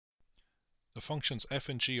The functions f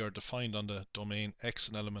and g are defined on the domain x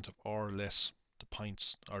an element of r less the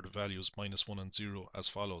points are the values minus 1 and 0 as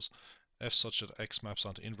follows. F such that x maps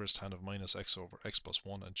onto inverse tan of minus x over x plus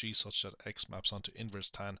 1 and g such that x maps onto inverse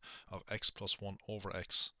tan of x plus 1 over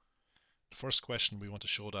x. The first question, we want to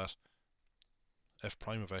show that f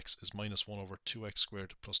prime of x is minus 1 over 2x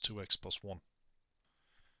squared plus 2x plus 1.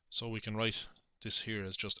 So we can write this here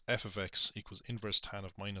as just f of x equals inverse tan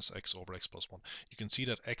of minus x over x plus 1. You can see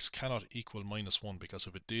that x cannot equal minus 1 because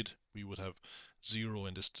if it did, we would have 0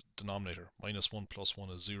 in this denominator. Minus 1 plus 1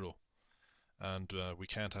 is 0. And we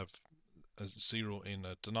can't have a 0 in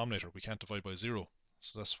a denominator. We can't divide by 0.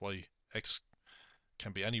 So that's why x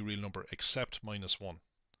can be any real number except minus 1.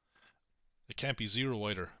 It can't be 0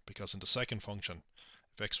 either because in the second function,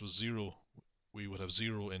 if x was 0, we would have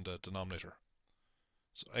 0 in the denominator.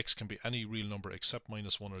 So x can be any real number except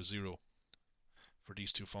minus 1 or 0 for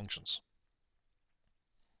these two functions.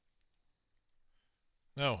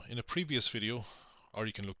 Now, in a previous video, or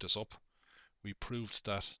you can look this up, we proved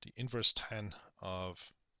that the inverse tan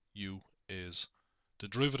of u is, the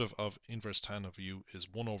derivative of inverse tan of u is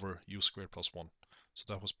 1 over u squared plus 1. So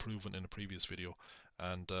that was proven in a previous video,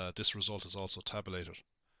 and this result is also tabulated.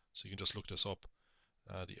 So you can just look this up.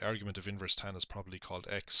 The argument of inverse tan is probably called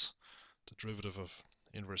x. The derivative of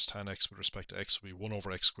inverse tan x with respect to x will be 1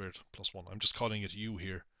 over x squared plus 1. I'm just calling it u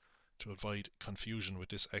here to avoid confusion with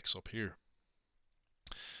this x up here.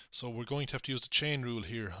 So we're going to have to use the chain rule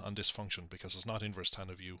here on this function because it's not inverse tan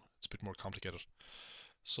of u. It's a bit more complicated.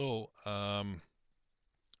 So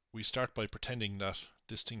we start by pretending that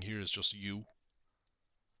this thing here is just u.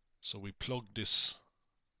 So we plug this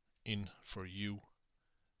in for u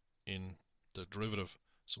in the derivative.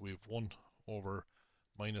 So we have 1 over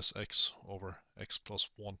minus x over x plus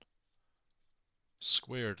 1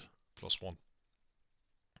 squared plus 1.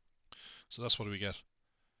 So that's what we get.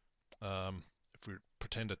 If we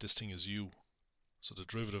pretend that this thing is u, so the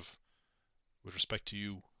derivative with respect to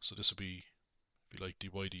u, so this would be, if you like, dy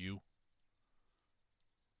du,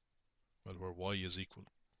 well, where y is equal,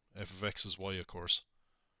 f of x is y, of course,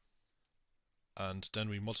 and then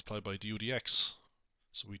we multiply by du dx,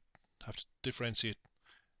 so we have to differentiate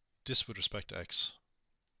this with respect to x.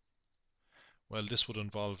 Well, this would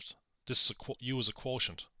involve, this is u is a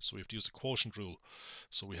quotient, so we have to use the quotient rule.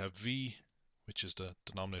 So we have v, which is the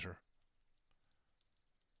denominator,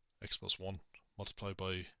 x plus 1, multiplied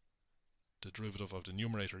by the derivative of the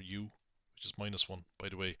numerator u, which is minus 1. By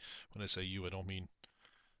the way, when I say u, I don't mean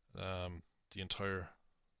the entire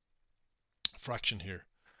fraction here.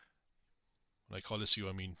 When I call this u,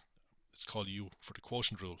 I mean it's called u for the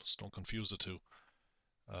quotient rule, so don't confuse the two.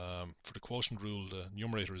 For the quotient rule, the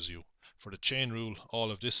numerator is u. For the chain rule,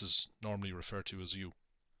 all of this is normally referred to as u.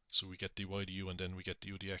 So we get dy du and then we get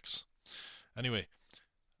du dx. Anyway,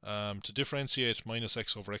 to differentiate minus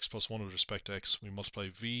x over x plus 1 with respect to x, we multiply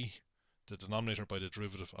v, the denominator, by the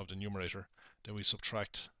derivative of the numerator. Then we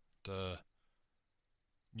subtract the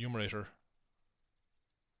numerator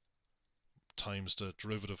times the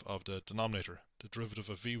derivative of the denominator. The derivative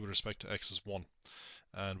of v with respect to x is 1.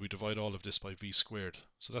 And we divide all of this by v squared.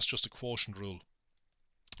 So that's just a quotient rule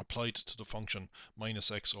applied to the function minus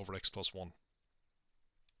x over x plus 1.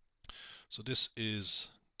 So this is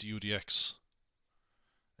du dx.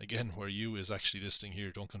 Again, where u is actually this thing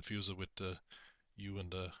here. Don't confuse it with the u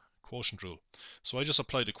and the quotient rule. So I just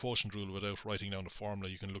applied the quotient rule without writing down the formula.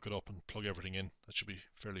 You can look it up and plug everything in. That should be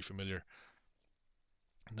fairly familiar.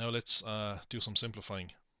 Now let's do some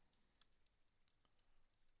simplifying.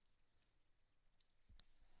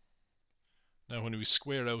 Now when we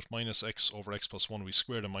square out minus x over x plus 1, we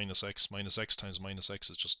square the minus x. Minus x times minus x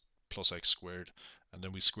is just plus x squared. And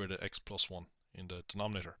then we square the x plus 1 in the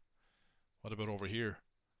denominator. What about over here?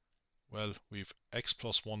 Well, we've x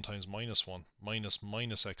plus 1 times minus 1 minus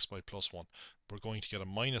minus x by plus 1. We're going to get a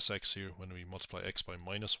minus x here when we multiply x by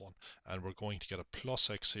minus 1. And we're going to get a plus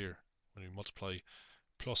x here when we multiply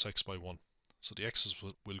plus x by 1. So the x's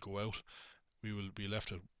will go out. We will be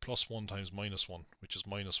left with plus 1 times minus 1, which is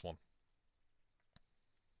minus 1.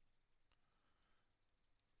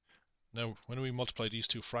 Now, when we multiply these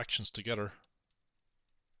two fractions together,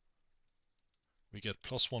 we get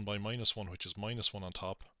plus 1 by minus 1, which is minus 1 on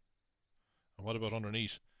top. And what about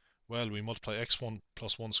underneath? Well, we multiply x1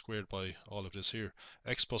 plus 1 squared by all of this here.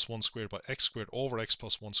 X plus 1 squared by x squared over x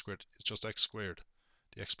plus 1 squared is just x squared.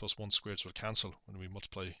 The x plus 1 squareds will cancel when we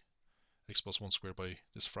multiply x plus 1 squared by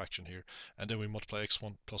this fraction here. And then we multiply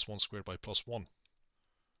x1 plus 1 squared by plus 1.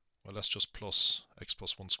 Well, that's just plus x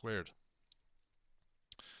plus 1 squared.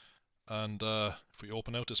 And if we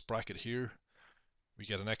open out this bracket here, we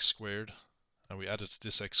get an x squared. And we add it to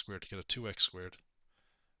this x squared to get a 2x squared.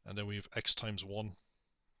 and then we have x times 1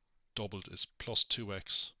 doubled is plus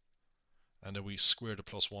 2x, and then we square the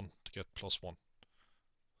plus 1 to get plus 1.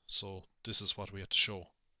 So this is what we had to show.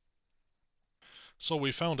 So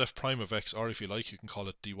we found f prime of x, or if you like, you can call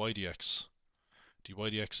it dy dx. dy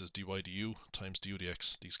dx is dy du times du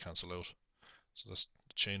dx. These cancel out. So that's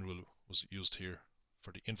the chain rule was used here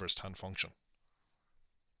for the inverse tan function.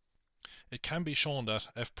 It can be shown that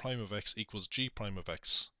f prime of x equals g prime of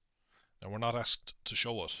x. Now we're not asked to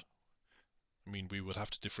show it. I mean, we would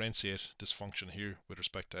have to differentiate this function here with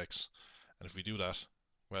respect to x. And if we do that,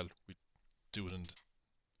 well, we do it in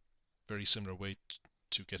a very similar way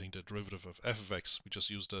to getting the derivative of f of x. We just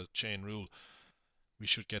use the chain rule. We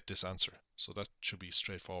should get this answer. So that should be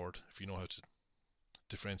straightforward. If you know how to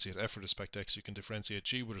differentiate f with respect to x, you can differentiate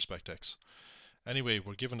g with respect to x. Anyway,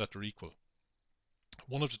 we're given that they're equal.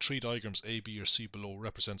 One of the three diagrams A, B or C below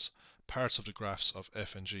represents parts of the graphs of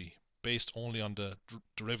f and g. Based only on the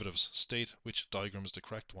derivatives, state which diagram is the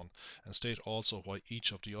correct one, and state also why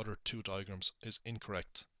each of the other two diagrams is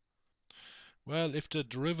incorrect. Well, if the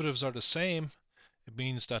derivatives are the same, it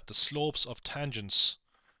means that the slopes of tangents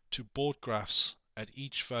to both graphs at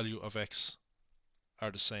each value of x are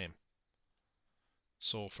the same.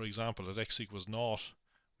 So, for example, at x equals 0,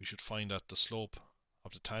 we should find that the slope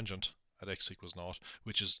of the tangent at x equals 0,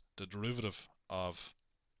 which is the derivative of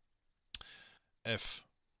f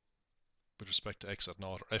with respect to x at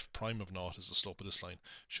 0, or f prime of 0 is the slope of this line,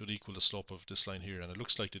 should equal the slope of this line here, and it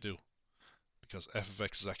looks like they do, because f of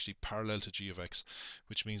x is actually parallel to g of x,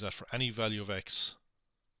 which means that for any value of x,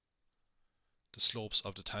 the slopes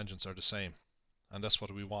of the tangents are the same, and that's what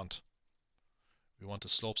we want. We want the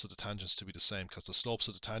slopes of the tangents to be the same, because the slopes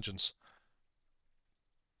of the tangents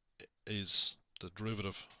is the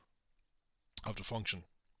derivative of the function.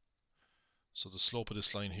 So the slope of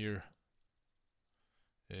this line here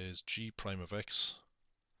is g prime of x,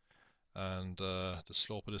 and the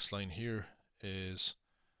slope of this line here is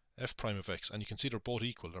f prime of x, and you can see they're both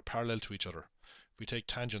equal, they're parallel to each other. If we take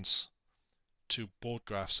tangents to both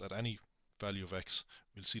graphs at any value of x,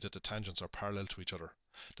 we'll see that the tangents are parallel to each other.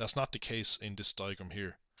 That's not the case in this diagram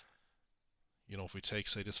here. You know, if we take,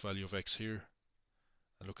 say, this value of x here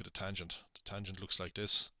and look at the tangent looks like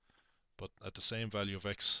this, but at the same value of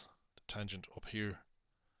x, the tangent up here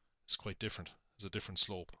is quite different. It's a different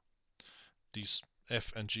slope. These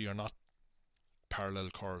f and g are not parallel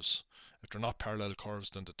curves. If they're not parallel curves,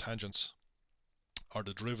 then the tangents or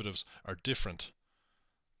the derivatives are different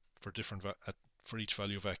for each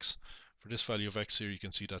value of x. For this value of x here, you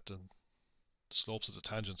can see that the slopes of the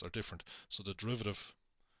tangents are different. So the derivative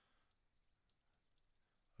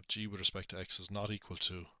of g with respect to x is not equal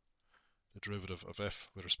to the derivative of f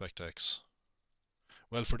with respect to x.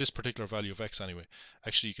 Well, for this particular value of x anyway.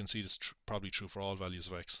 Actually, you can see this probably true for all values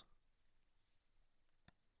of x.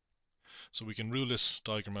 So we can rule this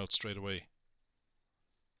diagram out straight away.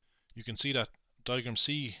 You can see that diagram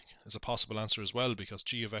C is a possible answer as well, because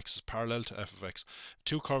g of x is parallel to f of x. If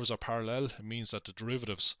two curves are parallel, it means that the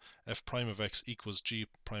derivatives f prime of x equals g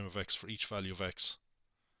prime of x for each value of x.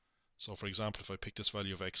 So for example, if I pick this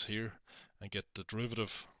value of x here and get the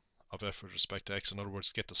derivative of f with respect to x, in other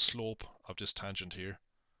words, get the slope of this tangent here,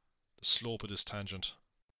 the slope of this tangent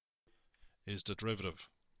is the derivative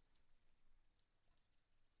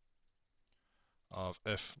of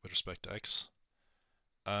f with respect to x.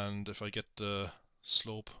 And if I get the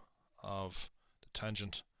slope of the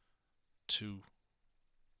tangent to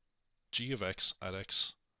g of x at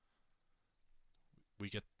x, we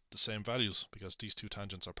get the same values because these two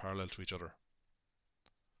tangents are parallel to each other.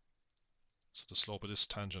 So the slope of this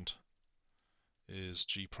tangent is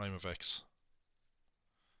g prime of x.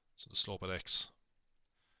 So the slope at x.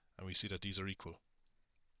 And we see that these are equal.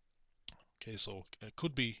 Okay, so it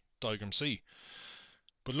could be diagram C.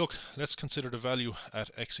 But look, let's consider the value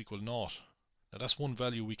at x equal 0. Now that's one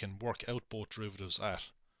value we can work out both derivatives at.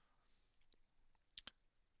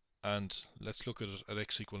 And let's look at it at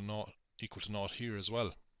x equal to 0 here as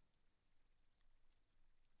well.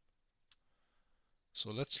 So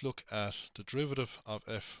let's look at the derivative of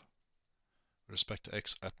f with respect to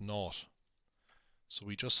x at 0. So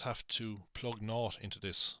we just have to plug 0 into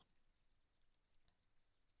this.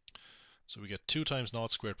 So we get 2 times 0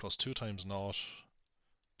 squared plus 2 times 0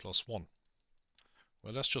 plus 1.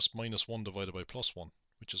 Well, that's just minus 1 divided by plus 1,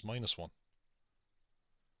 which is minus 1.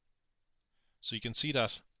 So you can see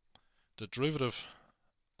that the derivative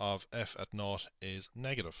of f at 0 is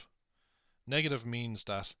negative. Negative means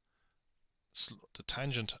that the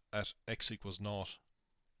tangent at x equals 0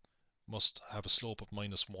 must have a slope of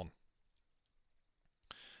minus 1.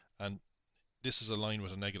 And this is a line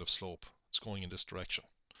with a negative slope. It's going in this direction.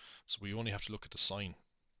 So we only have to look at the sign.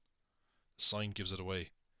 sign gives it away.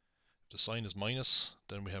 If the sign is minus,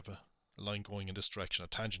 then we have a line going in this direction, a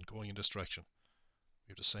tangent going in this direction.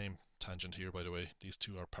 We have the same tangent here, by the way. These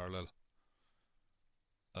two are parallel.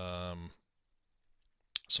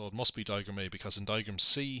 So it must be diagram A, because in diagram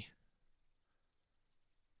C,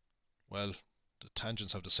 well, the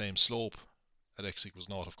tangents have the same slope at x equals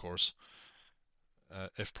 0, of course.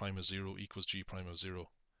 F prime of 0 equals g prime of 0.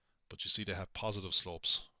 But you see they have positive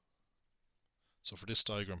slopes. So for this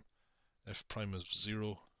diagram, f prime of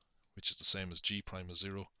 0, which is the same as g prime of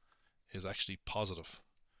 0, is actually positive.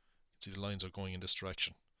 You can see the lines are going in this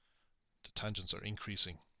direction. The tangents are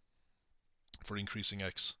increasing for increasing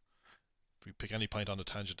x. If we pick any point on the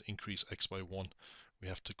tangent, increase x by 1, we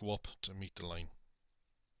have to go up to meet the line.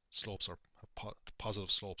 Slopes are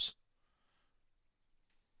positive slopes.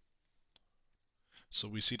 So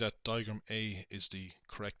we see that diagram A is the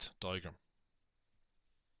correct diagram.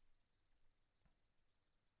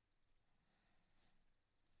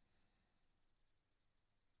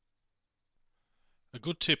 A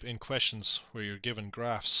good tip in questions where you're given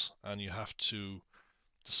graphs and you have to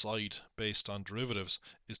decide based on derivatives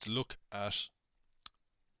is to look at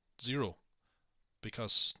 0,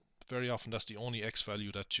 because very often that's the only x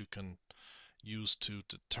value that you can use to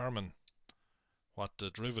determine what the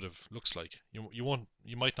derivative looks like. You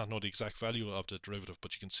might not know the exact value of the derivative,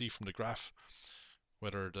 but you can see from the graph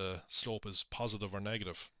whether the slope is positive or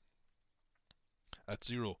negative at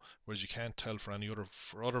 0, whereas you can't tell for any other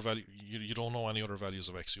value. You don't know any other values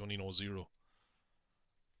of x, you only know 0.